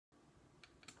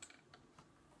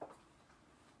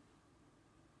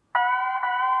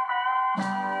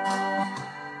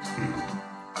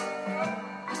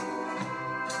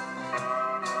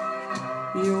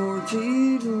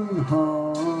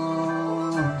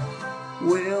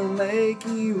make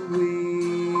you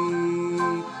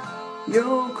weak.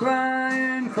 You'll cry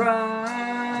and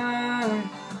cry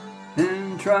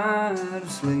and try to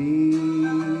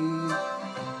sleep,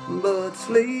 but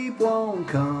sleep won't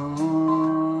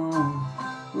come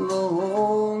the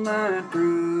whole night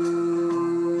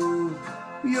through.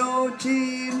 Your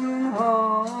cheating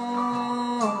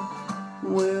heart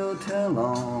will tell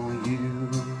on you.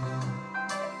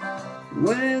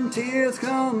 When tears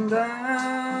come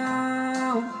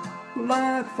down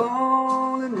like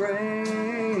falling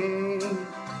rain,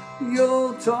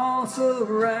 you'll toss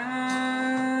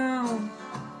around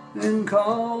and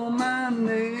call my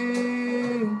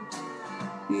name.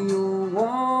 You'll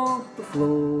walk the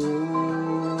floor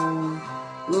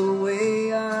the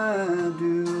way I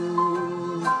do.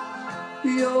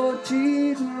 Your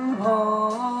cheating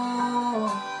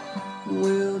heart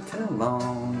will tell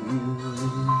on you.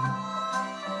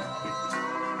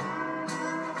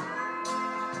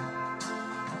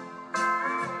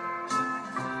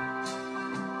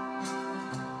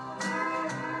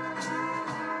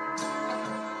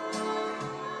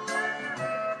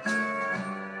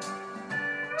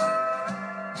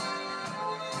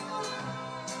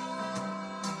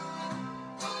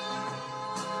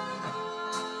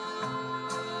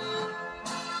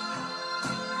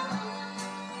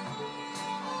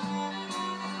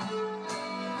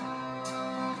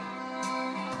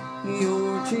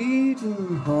 Your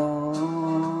cheating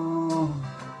heart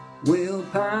will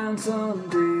pine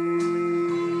someday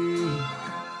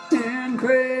and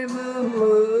crave the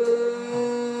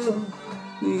love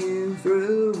you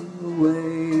threw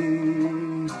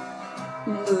away.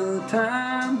 The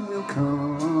time will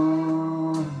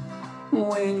come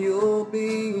when you'll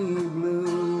be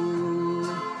blue.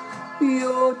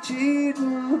 Your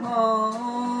cheating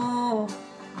heart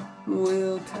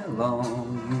will tell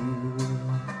on you.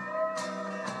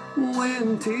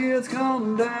 When tears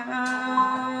come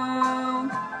down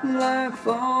like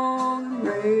falling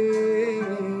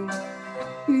rain,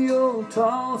 you'll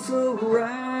toss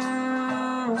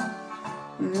around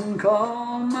and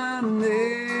call my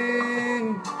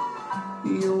name.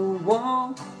 You'll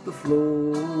walk the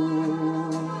floor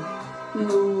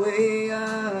the way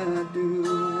I do.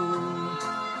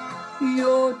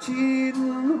 Your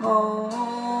cheating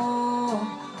heart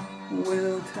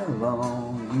will tell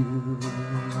on you.